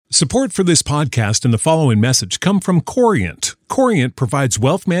Support for this podcast and the following message come from Corient. Corient provides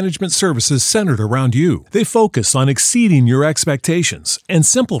wealth management services centered around you. They focus on exceeding your expectations and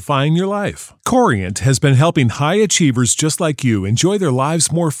simplifying your life. Corient has been helping high achievers just like you enjoy their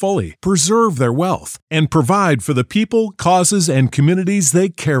lives more fully, preserve their wealth, and provide for the people, causes, and communities they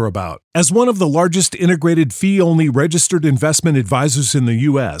care about. As one of the largest integrated fee-only registered investment advisors in the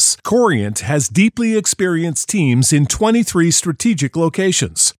U.S., Corient has deeply experienced teams in 23 strategic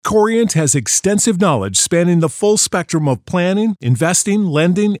locations. Corient has extensive knowledge spanning the full spectrum of planning, investing,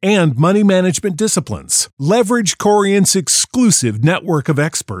 lending, and money management disciplines. Leverage Corient's exclusive network of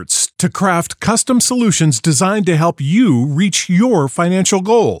experts to craft custom solutions designed to help you reach your financial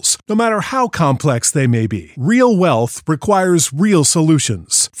goals, no matter how complex they may be. Real wealth requires real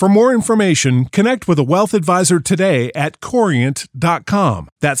solutions. For more information, connect with a wealth advisor today at Corient.com.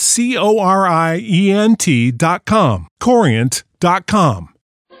 That's Corient.com. Corient.com.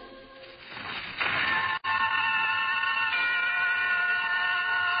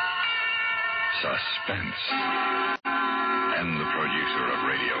 Suspense. And the producer of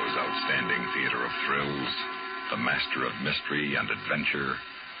radio's outstanding theater of thrills, the master of mystery and adventure,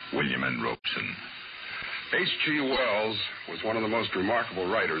 William N. Robson. H.G. Wells was one of the most remarkable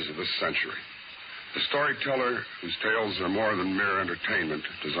writers of this century. The storyteller whose tales are more than mere entertainment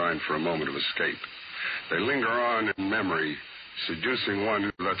designed for a moment of escape. They linger on in memory, seducing one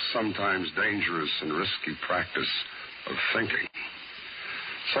to that sometimes dangerous and risky practice of thinking.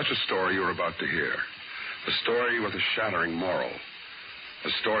 Such a story you're about to hear. A story with a shattering moral. A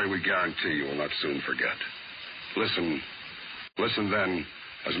story we guarantee you will not soon forget. Listen then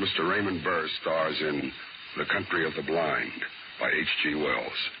as Mr. Raymond Burr stars in The Country of the Blind by H.G.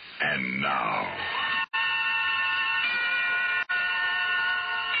 Wells. And now,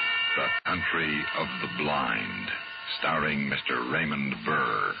 The Country of the Blind, starring Mr. Raymond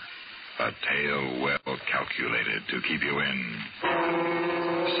Burr. A tale well calculated to keep you in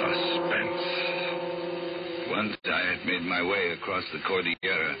suspense. Once I had made my way across the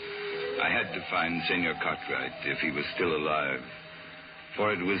Cordillera, I had to find Senor Cartwright if he was still alive.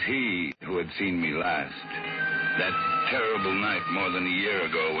 For it was he who had seen me last. That terrible night more than a year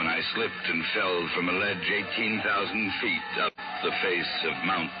ago when I slipped and fell from a ledge 18,000 feet up the face of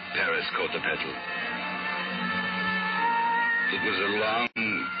Mount Paris-Cotepetl. It was a long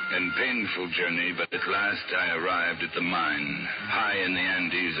and painful journey, but at last I arrived at the mine, high in the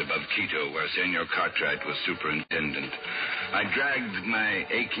Andes above Quito, where Senor Cartwright was superintendent. I dragged my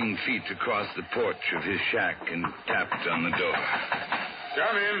aching feet across the porch of his shack and tapped on the door.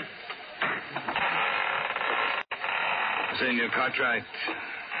 Come in. Senor Cartwright,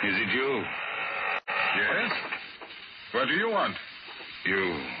 is it you? Yes? What do you want?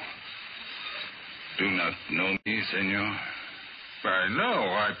 You do not know me, Senor? I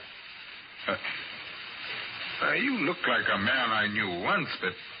know. You look like a man I knew once,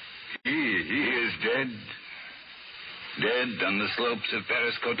 but He is dead. Dead on the slopes of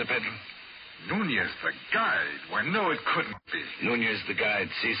Paris-Cotepetl. Nunez the guide. Why, no, it couldn't be. Nunez the guide,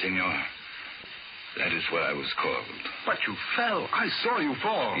 si, senor. That is what I was called. But you fell. I saw you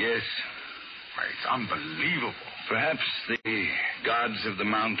fall. Yes. Why, it's unbelievable. Perhaps the gods of the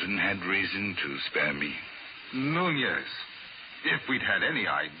mountain had reason to spare me. Nunez, if we'd had any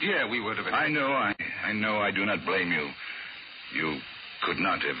idea, we would have... I know. I do not blame you. You could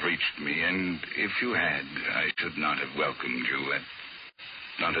not have reached me, and if you had, I should not have welcomed you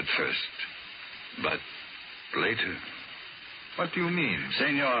not at first, but later. What do you mean?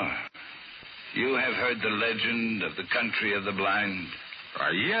 Senor, you have heard the legend of the Country of the Blind?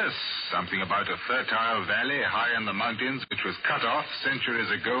 Yes, something about a fertile valley high in the mountains which was cut off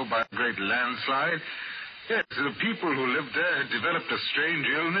centuries ago by a great landslide. Yes, the people who lived there had developed a strange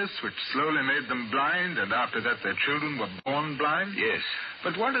illness which slowly made them blind, and after that their children were born blind? Yes.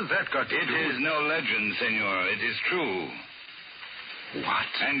 But what has that got to do with... It is no legend, senor. It is true.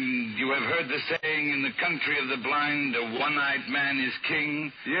 What? And you have heard the saying, in the country of the blind, a one-eyed man is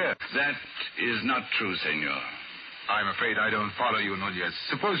king? Yes. That is not true, senor. I'm afraid I don't follow you, Nunez.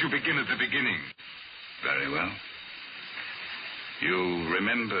 Suppose you begin at the beginning. Very well. You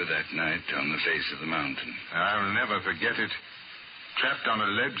remember that night on the face of the mountain? I'll never forget it. Trapped on a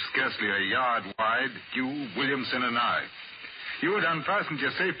ledge scarcely a yard wide, you, Williamson, and I. You had unfastened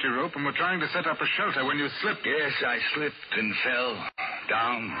your safety rope and were trying to set up a shelter when you slipped. Yes, I slipped and fell.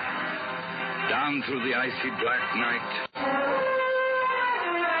 Down through the icy black night.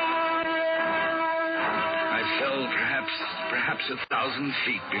 I fell perhaps 1,000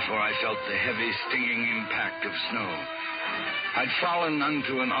 feet before I felt the heavy, stinging impact of snow. I'd fallen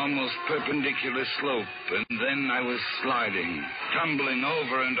onto an almost perpendicular slope, and then I was sliding, tumbling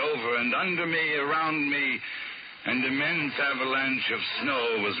over and over, and under me, around me, an immense avalanche of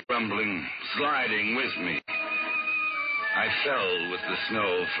snow was rumbling, sliding with me. I fell with the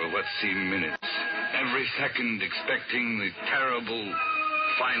snow for what seemed minutes, every second expecting the terrible,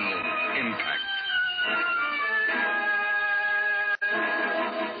 final impact.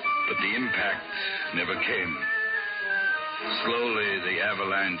 But the impact never came. Slowly, the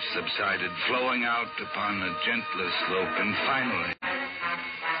avalanche subsided, flowing out upon a gentler slope, and finally,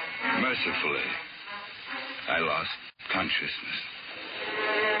 mercifully, I lost consciousness.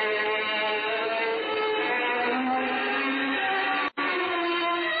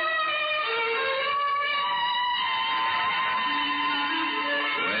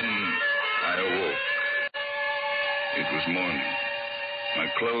 When I awoke, it was morning. My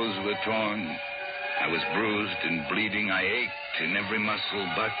clothes were torn. I was bruised and bleeding. I ached in every muscle,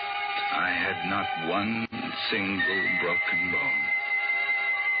 but I had not one single broken bone.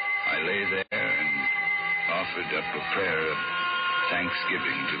 I lay there and offered up a prayer of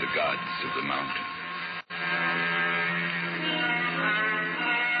thanksgiving to the gods of the mountain.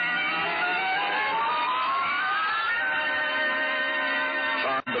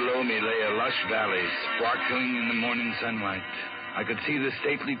 Far below me lay a lush valley, sparkling in the morning sunlight. I could see the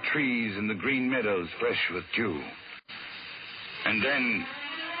stately trees and the green meadows fresh with dew. And then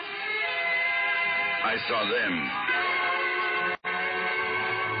I saw them.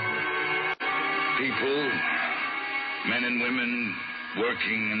 People, men and women,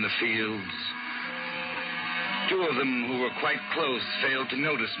 working in the fields. Two of them who were quite close failed to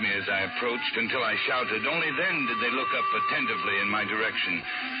notice me as I approached until I shouted. Only then did they look up attentively in my direction.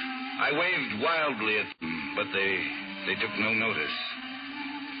 I waved wildly at them, but they took no notice.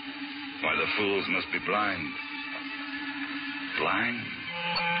 Why, the fools must be blind. Blind?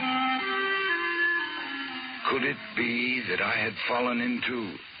 Could it be that I had fallen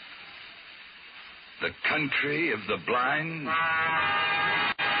into the country of the blind?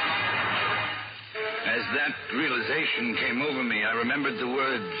 As that realization came over me, I remembered the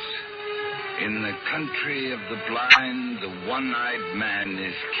words, "In the country of the blind, the one-eyed man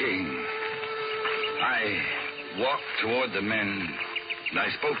is king." I walked toward the men, and I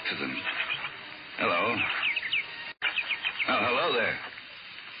spoke to them. Hello. Oh, hello there.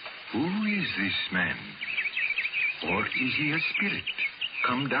 Who is this man? Or is he a spirit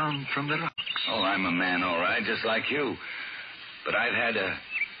come down from the rocks? Oh, I'm a man, all right, just like you. But I've had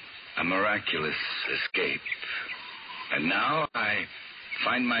a miraculous escape. And now I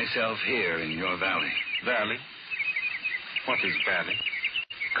find myself here in your valley. Valley? What is valley?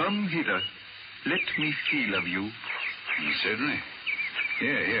 Come hither. Let me feel of you. Certainly.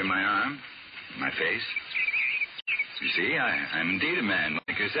 Here, my arm, my face. You see, I'm indeed a man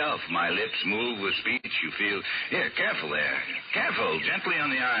like yourself. My lips move with speech. You feel... Here, careful there. Careful, gently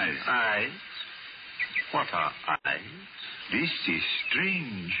on the eyes. Eyes? What are eyes? This is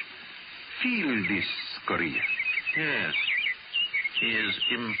strange. Feel this, Korea. Yes. He is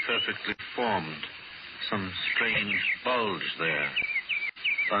imperfectly formed. Some strange bulge there.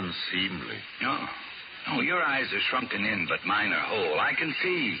 Unseemly. Oh, your eyes are shrunken in, but mine are whole. I can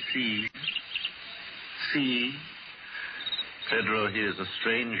see. See? Pedro, he is a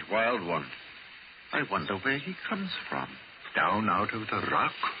strange wild one. I wonder where he comes from. Down out of the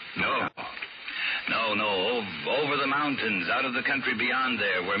rock? No. Over the mountains, out of the country beyond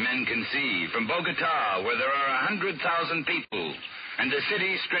there, where men can see. From Bogota, where there are 100,000 people. And the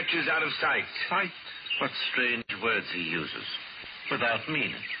city stretches out of sight. Sight? What strange words he uses. Without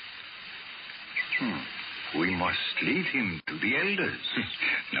meaning. We must lead him to the elders.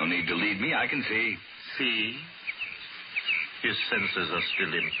 No need to lead me. I can see. See? His senses are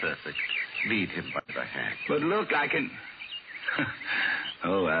still imperfect. Lead him by the hand. But look, I can...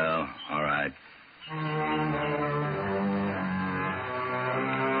 Oh, well, all right.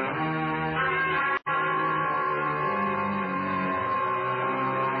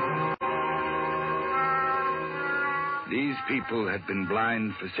 These people had been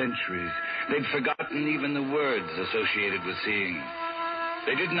blind for centuries. They'd forgotten even the words associated with seeing.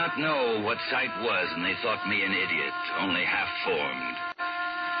 They did not know what sight was, and they thought me an idiot, only half-formed.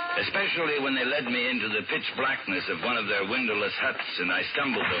 Especially when they led me into the pitch blackness of one of their windowless huts, and I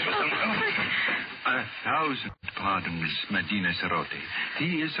stumbled over something. 1,000 pardons, Medina Sarote.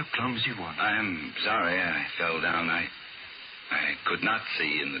 He is a clumsy one. I'm sorry I fell down. I could not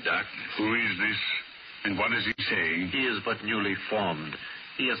see in the darkness. Who is this? And what is he saying? He is but newly formed.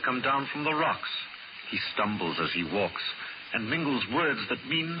 He has come down from the rocks. He stumbles as he walks and mingles words that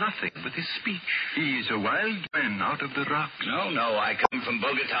mean nothing with his speech. He is a wild man out of the rocks. No, I come from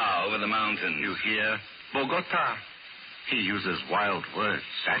Bogota over the mountains. You hear? Bogota. He uses wild words.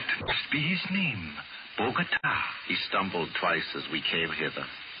 That must be his name, Bogota. He stumbled twice as we came hither.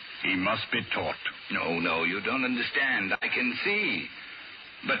 He must be taught. No, you don't understand. I can see.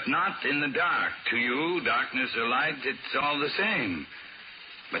 But not in the dark. To you, darkness or light, it's all the same.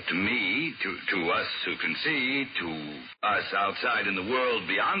 But to me, to us who can see, to us outside in the world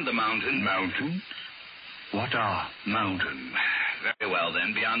beyond the mountain... Mountain? What are mountains? Very well,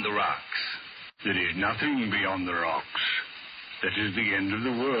 then, beyond the rocks. There is nothing beyond the rocks. That is the end of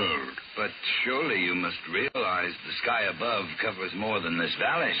the world. But surely you must realize the sky above covers more than this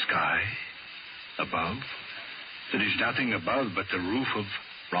valley. Sky? Above? There is nothing above but the roof of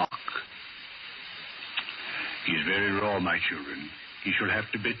rock. He is very raw, my children. He shall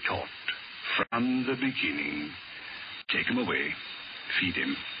have to be taught from the beginning. Take him away. Feed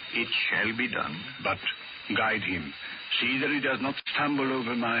him. It shall be done. But guide him. See that he does not stumble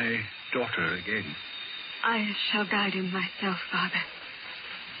over my daughter again. I shall guide him myself, Father.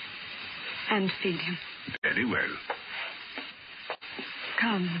 And feed him. Very well.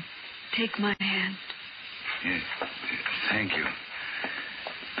 Come, take my hand. Yes, thank you.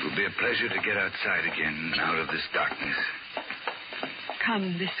 It will be a pleasure to get outside again, out of this darkness.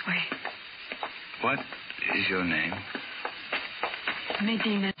 Come this way. What is your name?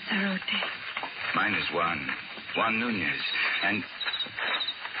 Medina Sarote. Mine is Juan Nunez. And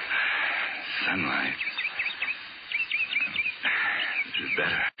sunlight. This is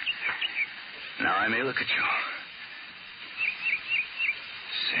better. Now I may look at you.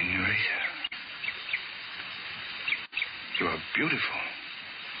 Senorita. You are beautiful.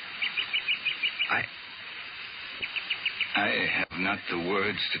 I have not the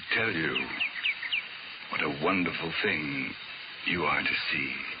words to tell you what a wonderful thing you are to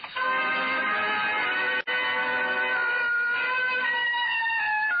see.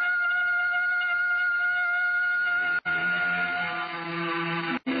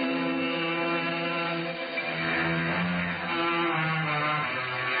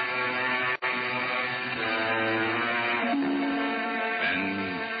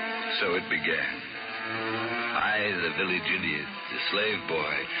 So it began. I, the village idiot, the slave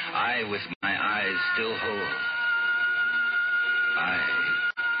boy, I with my eyes still whole. I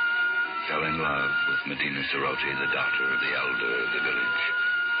fell in love with Medina Sarote, the daughter of the elder of the village.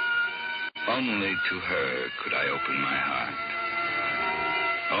 Only to her could I open my heart.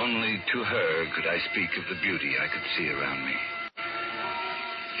 Only to her could I speak of the beauty I could see around me.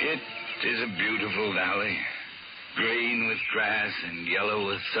 It is a beautiful valley. Green with grass and yellow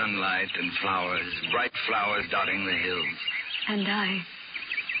with sunlight and flowers, bright flowers dotting the hills. And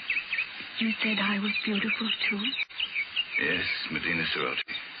you said I was beautiful too? Yes, Medina Sarote.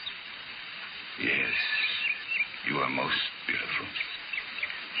 Yes, you are most beautiful.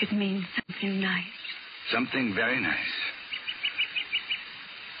 It means something nice. Something very nice.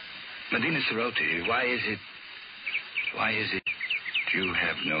 Medina Sarote, why is it you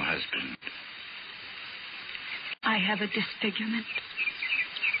have no husband? I have a disfigurement.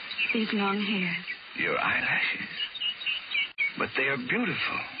 These long hairs. Your eyelashes. But they are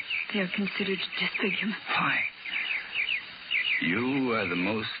beautiful. They are considered disfigurement. Why? You are the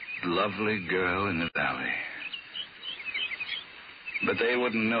most lovely girl in the valley. But they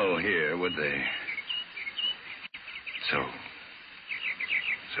wouldn't know here, would they?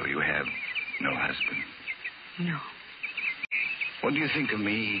 So you have no husband? No. What do you think of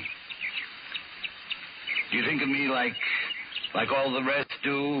me? Do you think of me like all the rest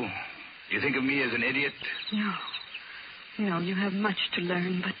do? Do you think of me as an idiot? No, you have much to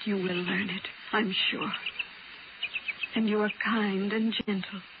learn, but you will learn it, I'm sure. And you are kind and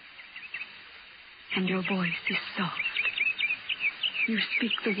gentle. And your voice is soft. You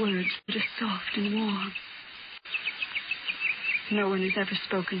speak the words that are soft and warm. No one has ever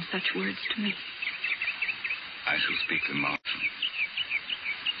spoken such words to me. I shall speak them also.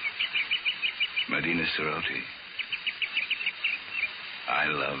 Medina Sarote, I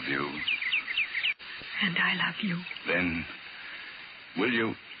love you. And I love you. Then, will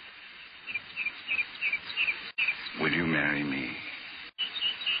you marry me?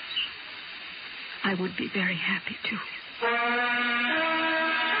 I would be very happy to.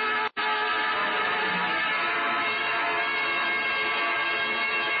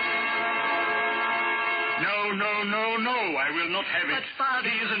 No, I will not have it. But, Father...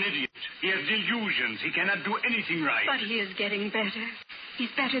 He is an idiot. He has delusions. He cannot do anything right. But he is getting better. He's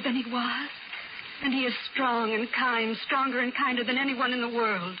better than he was. And he is strong and kind, stronger and kinder than anyone in the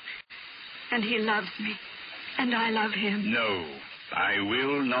world. And he loves me. And I love him. No, I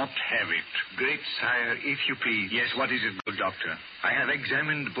will not have it. Great sire, if you please. Yes, what is it, good doctor? I have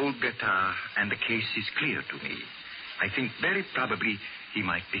examined Bogota, and the case is clear to me. I think very probably he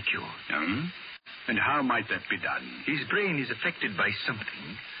might be cured. And how might that be done? His brain is affected by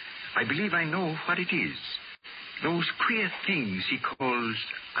something. I believe I know what it is. Those queer things he calls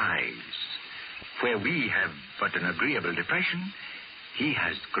eyes. Where we have but an agreeable depression, he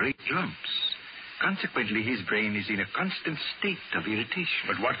has great lumps. Consequently, his brain is in a constant state of irritation.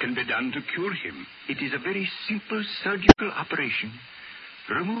 But what can be done to cure him? It is a very simple surgical operation.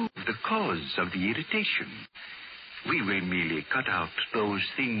 Remove the cause of the irritation. We will merely cut out those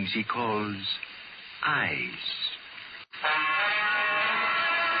things he calls eyes.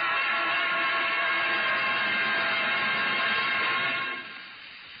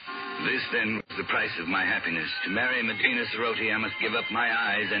 This, then, was the price of my happiness. To marry Medina Ceroti, I must give up my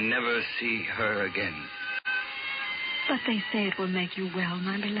eyes and never see her again. But they say it will make you well,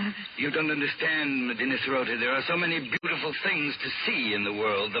 my beloved. You don't understand, Medina Ceroti. There are so many beautiful things to see in the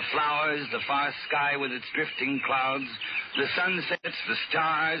world. The flowers, the far sky with its drifting clouds, the sunsets, the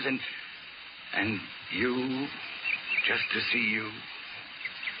stars, and you, just to see you.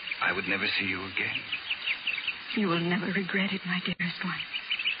 I would never see you again. You will never regret it, my dearest one.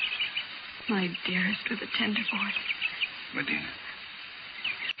 My dearest with a tender voice. Medina.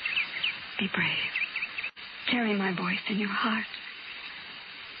 Be brave. Carry my voice in your heart.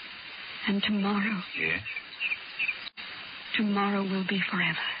 And tomorrow... Yes? Tomorrow will be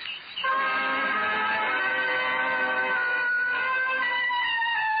forever.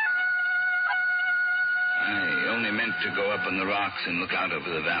 I only meant to go up on the rocks and look out over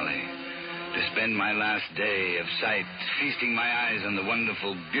the valley. To spend my last day of sight, feasting my eyes on the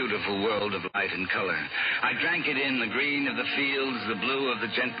wonderful, beautiful world of light and color. I drank it in, the green of the fields, the blue of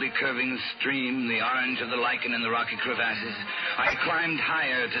the gently curving stream, the orange of the lichen in the rocky crevasses. I climbed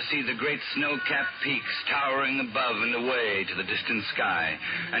higher to see the great snow-capped peaks towering above and away to the distant sky,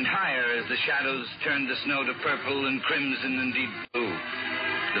 and higher as the shadows turned the snow to purple and crimson and deep blue.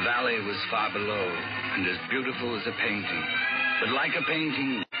 The valley was far below, and as beautiful as a painting, but like a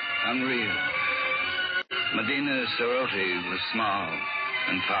painting, unreal. Medina Ceroti was small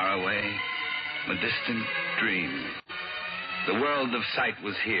and far away, a distant dream. The world of sight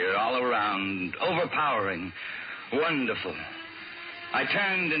was here, all around, overpowering, wonderful. I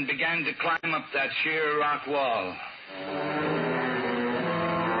turned and began to climb up that sheer rock wall.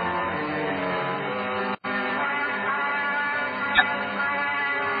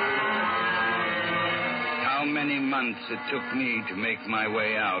 How many months it took me to make my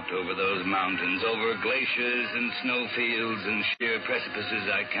way out over those mountains, over glaciers and snowfields and sheer precipices,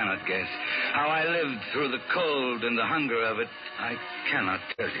 I cannot guess. How I lived through the cold and the hunger of it, I cannot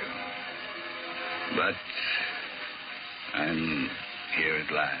tell you. But I'm here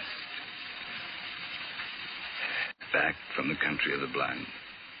at last. Back from the country of the blind.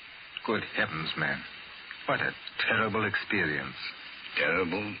 Good heavens, man. What a terrible experience.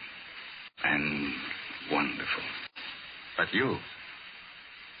 Terrible and wonderful. But you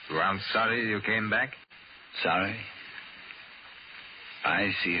aren't sorry you came back? Sorry?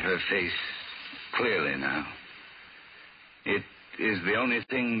 I see her face clearly now. It is the only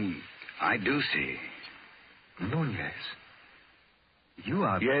thing I do see. Nunez. You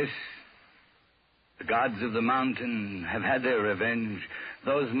are... Yes. The gods of the mountain have had their revenge.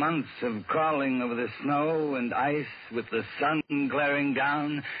 Those months of crawling over the snow and ice with the sun glaring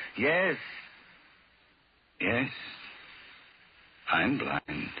down. Yes. Yes. I'm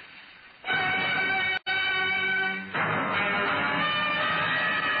blind.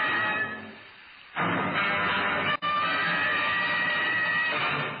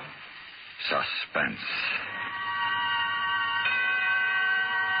 Suspense.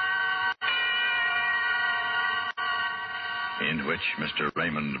 In which Mr.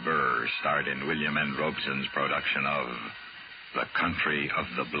 Raymond Burr starred in William N. Robeson's production of The Country of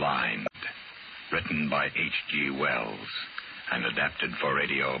the Blind, written by H.G. Wells and adapted for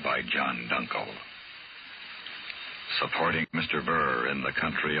radio by John Dunkel. Supporting Mr. Burr in The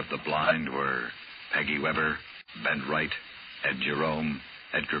Country of the Blind were Peggy Weber, Ben Wright, Ed Jerome,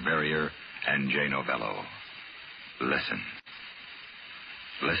 Edgar Barrier, and Jay Novello. Listen.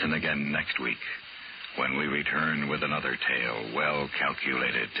 Listen again next week when we return with another tale well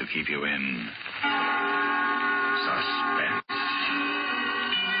calculated to keep you in suspense.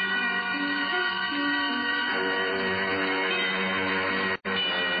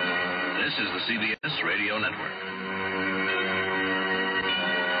 This is the CBS Radio Network.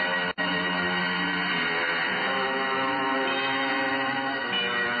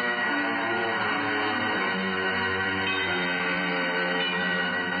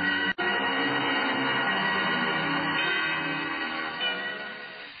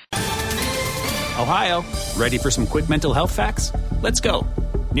 Ohio. Ready for some quick mental health facts? Let's go.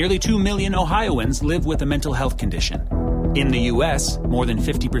 Nearly 2 million Ohioans live with a mental health condition. In the U.S., more than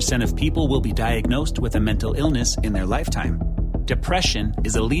 50% of people will be diagnosed with a mental illness in their lifetime. Depression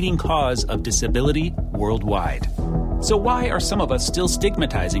is a leading cause of disability worldwide. So why are some of us still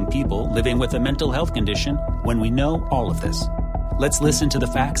stigmatizing people living with a mental health condition when we know all of this? Let's listen to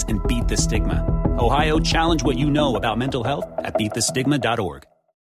the facts and beat the stigma. Ohio, challenge what you know about mental health at beatthestigma.org.